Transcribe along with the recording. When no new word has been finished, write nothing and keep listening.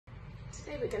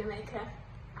Today we're going to make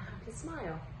a happy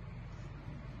smile.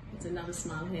 There's another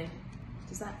smile here.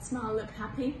 Does that smile look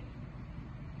happy?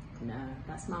 No,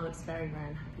 that smile looks very, very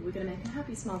unhappy. We're going to make a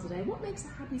happy smile today. What makes a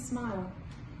happy smile?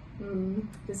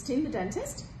 Visiting the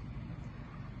dentist,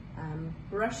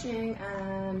 brushing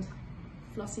and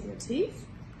flossing your teeth,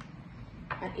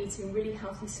 and eating really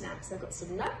healthy snacks. I've got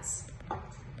some nuts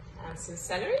and some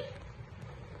celery,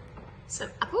 some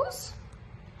apples,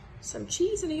 some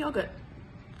cheese and a yogurt.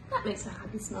 That makes a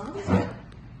happy smile, doesn't it?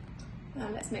 Now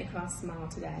let's make our smile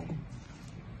today.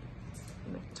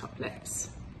 Make top lips.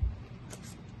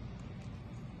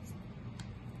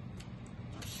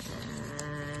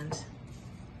 And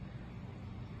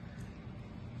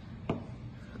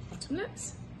bottom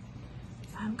lips.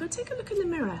 Go take a look in the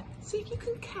mirror. See if you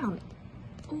can count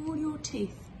all your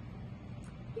teeth.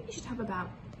 I think you should have about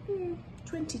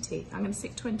 20 teeth. I'm going to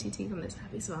stick 20 teeth on this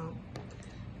happy smile.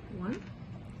 1,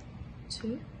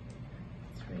 2,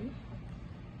 3,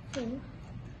 4,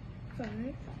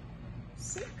 5,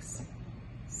 6,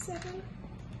 7,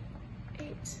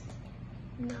 8,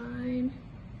 9, 10.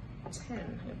 I'm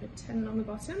going to put 10 on the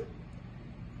bottom. 2,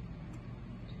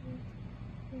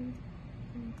 3,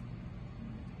 4, 5,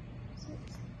 6,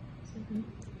 7,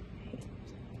 8,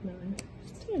 9,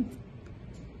 10.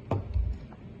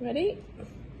 Ready?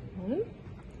 1,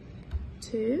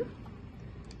 2,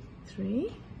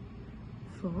 3,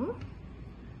 4,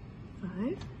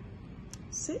 5,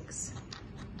 6,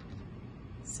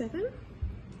 7,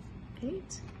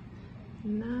 8,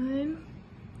 9,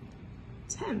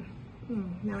 10.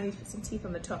 Now I need to put some teeth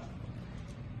on the top.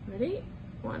 Ready?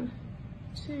 1,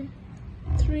 2,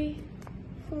 3,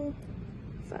 4,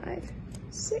 5,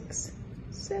 6,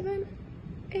 7,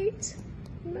 8,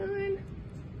 9,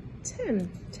 10.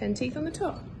 10 teeth on the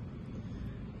top.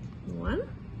 1,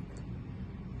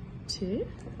 2,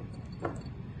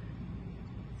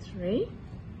 3,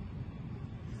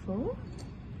 4,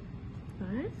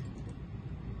 5,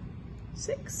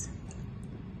 6,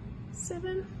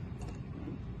 7,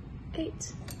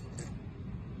 8,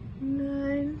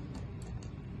 9,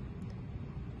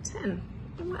 10.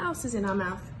 And what else is in our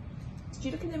mouth? Did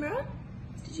you look in the mirror?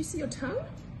 Did you see your tongue?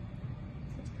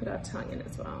 Let's put our tongue in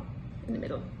as well, in the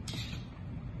middle.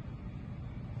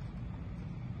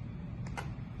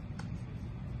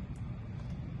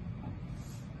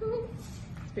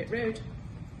 It's a bit rude.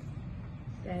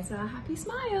 There's our happy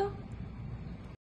smile.